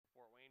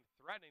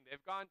threatening.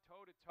 They've gone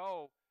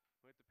toe-to-toe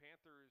with the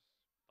Panthers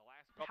the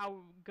last couple.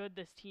 How good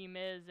this team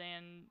is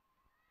and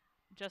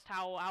just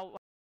how out.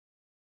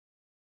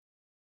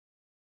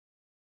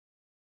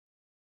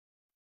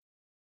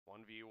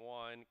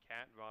 1v1,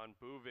 Kat Von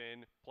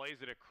Boeven plays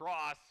it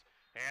across,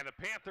 and the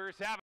Panthers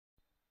have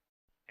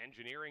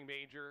engineering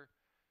major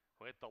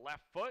with the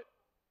left foot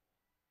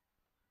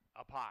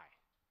up high.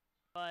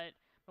 But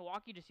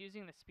Milwaukee just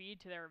using the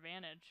speed to their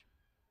advantage.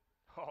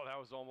 Oh, that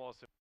was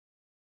almost.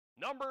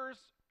 Numbers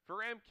for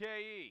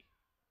MKE.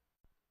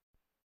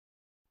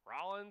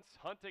 Rollins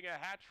hunting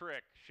a hat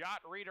trick.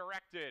 Shot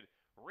redirected.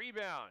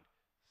 Rebound.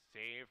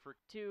 Save for.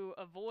 To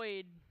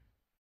avoid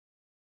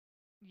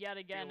yet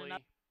again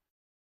another.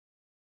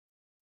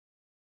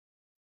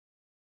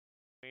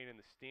 In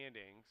the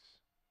standings.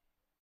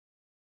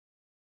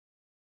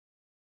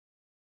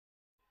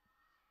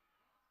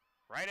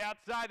 Right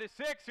outside the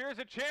 6. Here's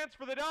a chance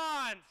for the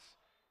Dons.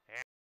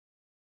 And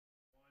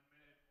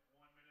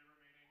 1 minute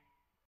remaining.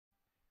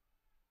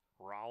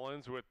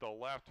 Rollins with the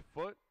left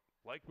foot,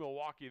 like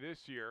Milwaukee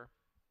this year.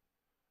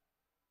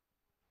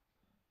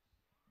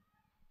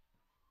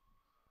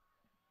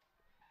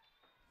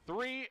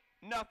 Three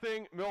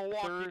nothing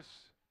Milwaukee.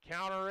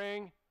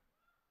 Countering.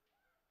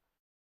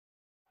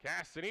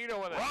 Castaneda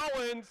with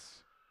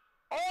Rollins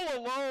all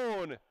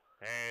alone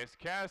as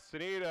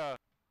Castaneda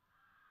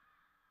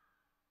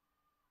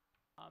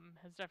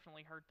has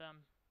definitely hurt them.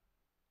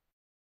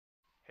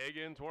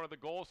 Higgins, one of the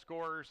goal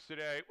scorers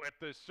today, with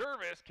the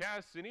service.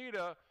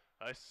 Castaneda,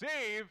 a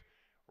save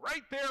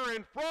right there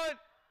in front.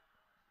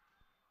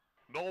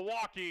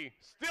 Milwaukee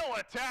still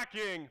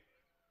attacking,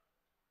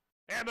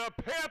 and the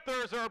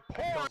Panthers are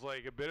pouring. Feels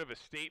like a bit of a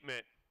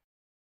statement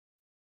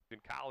in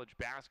college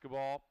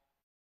basketball.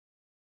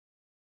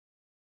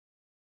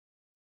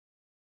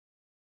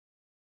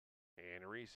 And Reese